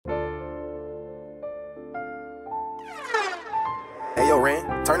Hey yo,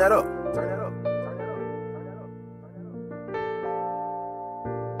 Ren, turn that up.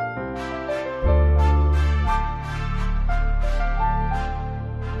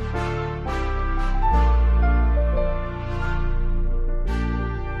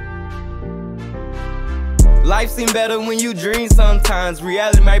 Life seem better when you dream sometimes.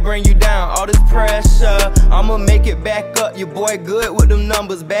 Reality might bring you down. All this pressure, I'ma make it back up. Your boy good with them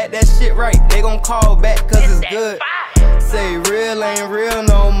numbers. Back that shit right, they gon' call back cause it's good. Say real ain't real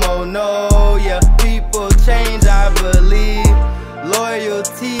no more, no, yeah. People change, I believe.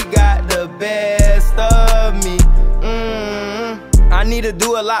 Loyalty got the best of me. I need to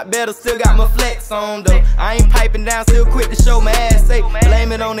do a lot better, still got my flex on though. I ain't piping down, still quick to show my ass. Say,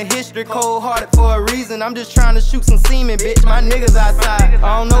 blame it on the history, cold hearted for a reason. I'm just trying to shoot some semen, bitch, my niggas outside.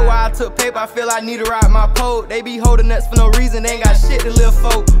 I don't know why I took paper, I feel I need to ride my pole. They be holding nuts for no reason, they ain't got shit to live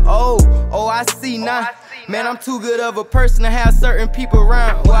for. Oh, I see now. Man, I'm too good of a person to have certain people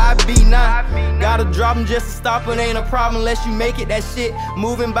around. Where I be now. Gotta drop them just to stop it, ain't a problem unless you make it. That shit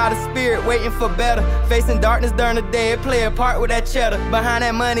moving by the spirit, waiting for better. Facing darkness during the day, play a part with that cheddar. Behind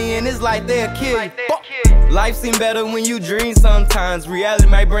that money and it's like they'll kill you. Life seem better when you dream sometimes. Reality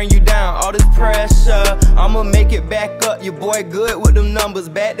might bring you down. All this pressure, I'ma make it back up. Your boy good with them numbers.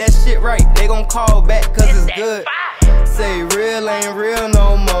 Back that shit right, they gon' call back cause it's good. Say real ain't real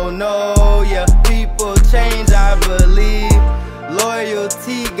no more, no, yeah. People change, I believe.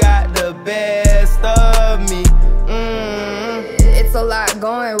 Loyalty got the best of me. It's a lot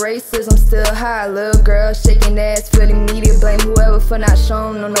going, racism still high. Little girl shaking ass for the media. Blame whoever for not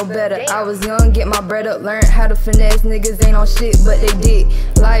showing them no better. I was young, get my bread up, learned how to finesse. Niggas ain't on shit, but they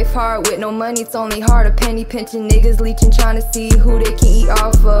did. Life hard with no money, it's only harder. Penny pinching, niggas leeching, trying to see who they can eat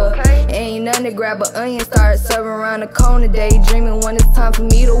off of. Ain't nothing to grab an onion, start serving around the corner. Daydreaming when it's time for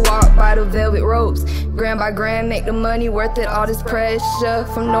me to walk by the velvet ropes. Gram by gram, make the money worth it, all this pressure.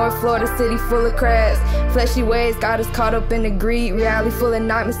 From North Florida, city full of crabs. Fleshy ways got us caught up in the greed. Reality full of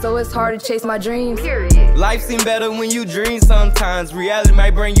nightmares, so it's hard to chase my dreams. Life seem better when you dream sometimes. Reality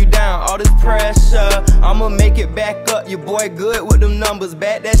might bring you down. All this pressure, I'ma make it back up. Your boy good with them numbers.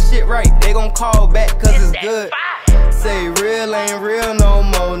 Back that shit right, they gon' call back cause it's good. Say real ain't real no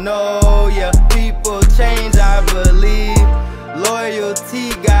more, no, yeah. People change, I believe.